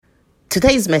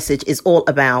Today's message is all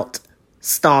about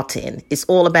starting. It's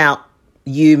all about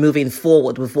you moving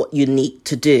forward with what you need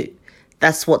to do.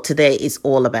 That's what today is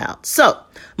all about. So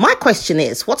my question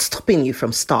is, what's stopping you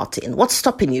from starting? What's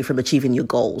stopping you from achieving your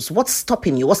goals? What's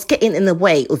stopping you? What's getting in the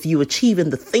way of you achieving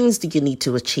the things that you need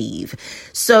to achieve?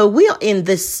 So we are in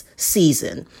this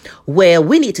season where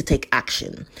we need to take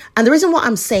action. And the reason why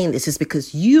I'm saying this is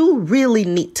because you really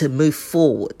need to move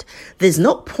forward. There's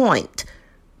no point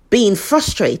being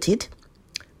frustrated,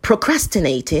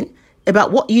 procrastinating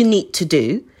about what you need to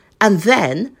do, and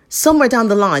then somewhere down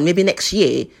the line, maybe next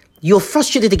year, you're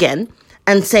frustrated again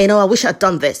and saying, oh, I wish I'd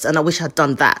done this and I wish I'd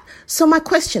done that. So my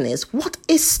question is, what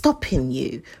is stopping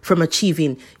you from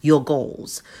achieving your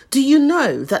goals? Do you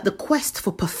know that the quest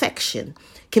for perfection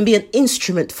can be an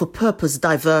instrument for purpose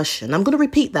diversion? I'm going to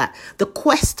repeat that. The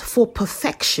quest for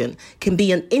perfection can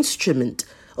be an instrument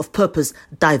of purpose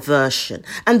diversion.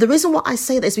 And the reason why I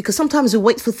say that is because sometimes we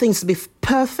wait for things to be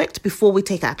perfect before we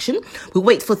take action. We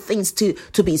wait for things to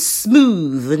be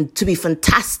smooth and to be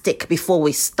fantastic before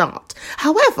we start.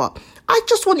 However, I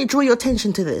just want to draw your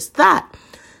attention to this, that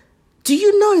do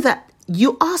you know that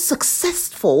you are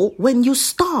successful when you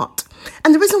start?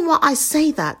 And the reason why I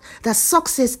say that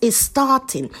success is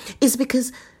starting is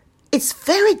because it's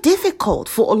very difficult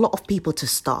for a lot of people to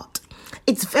start.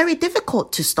 It's very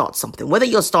difficult to start something, whether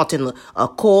you're starting a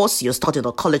course, you're starting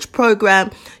a college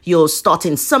program, you're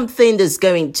starting something that's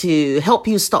going to help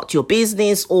you start your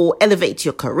business or elevate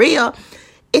your career.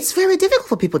 It's very difficult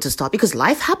for people to start because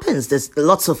life happens. There's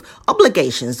lots of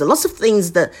obligations, there's lots of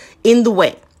things that in the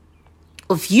way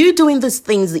of you doing those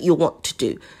things that you want to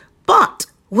do. But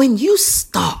when you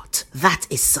start, that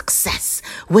is success.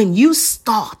 When you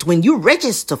start, when you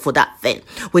register for that thing,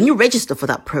 when you register for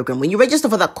that program, when you register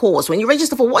for that course, when you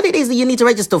register for what it is that you need to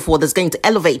register for that's going to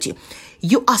elevate you,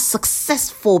 you are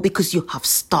successful because you have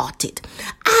started.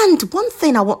 And one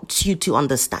thing I want you to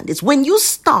understand is when you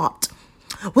start,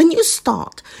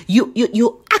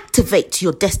 you activate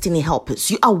your destiny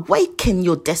helpers. You awaken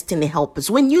your destiny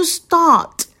helpers. When you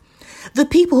start, the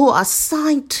people who are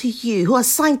assigned to you, who are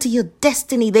assigned to your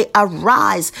destiny, they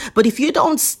arise. But if you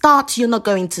don't start, you're not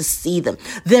going to see them.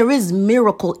 There is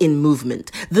miracle in movement.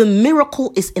 The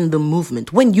miracle is in the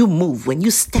movement. When you move, when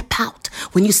you step out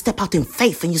in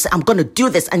faith and you say, I'm going to do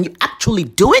this, and you actually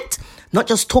do it, not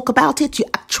just talk about it, you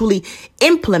actually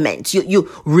implement, you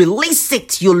release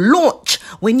it, you launch.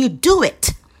 When you do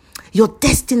it, your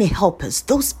destiny helpers,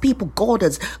 those people God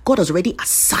has already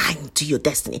assigned to your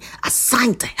destiny,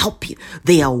 assigned to help you.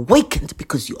 They are awakened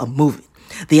because you are moving.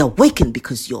 They are awakened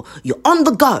because you're on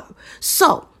the go.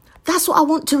 So that's what I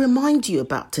want to remind you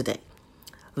about today.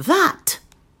 That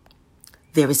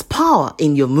there is power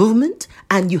in your movement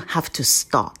and you have to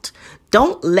start.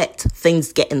 Don't let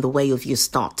things get in the way of you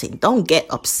starting. Don't get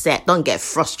upset. Don't get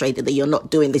frustrated that you're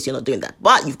not doing this, you're not doing that.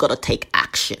 But you've got to take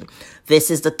action. This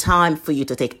is the time for you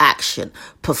to take action.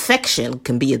 Perfection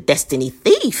can be a destiny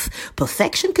thief.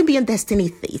 Perfection can be a destiny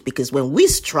thief because when we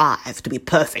strive to be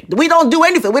perfect, we don't do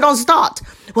anything. We don't start.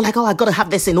 We're like, oh, I've got to have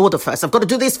this in order first. I've got to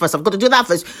do this first. I've got to do that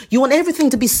first. You want everything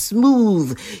to be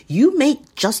smooth. You may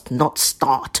just not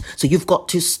start. So you've got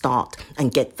to start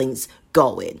and get things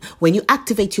going. When you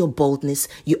activate your boldness,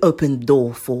 you open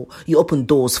doors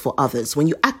for others. When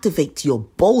you activate your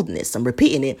boldness, I'm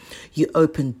repeating it, you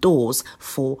open doors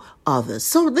for others.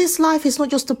 So this life is not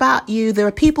just about you. There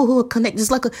are people who are connected.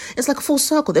 It's like a full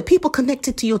circle. There are people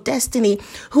connected to your destiny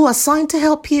who are assigned to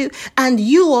help you, and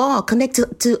you are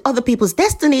connected to other people's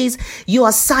destinies. You are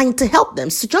assigned to help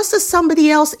them. So just as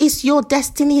somebody else is your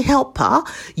destiny helper,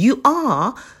 you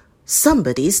are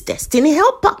somebody's destiny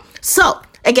helper. So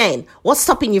again, what's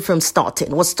stopping you from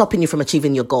starting? What's stopping you from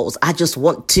achieving your goals? I just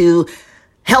want to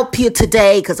help you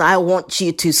today because I want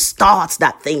you to start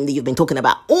that thing that you've been talking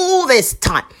about all this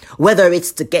time. Whether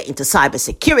it's to get into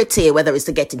cybersecurity, whether it's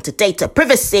to get into data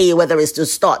privacy, whether it's to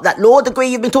start that law degree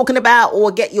you've been talking about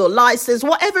or get your license,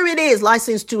 whatever it is,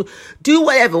 license to do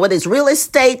whatever, whether it's real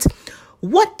estate,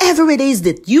 whatever it is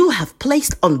that you have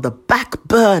placed on the back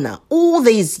burner all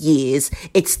these years,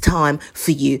 it's time for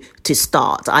you to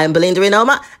start. I am Belinda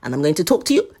Inoma, and I'm going to talk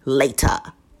to you later.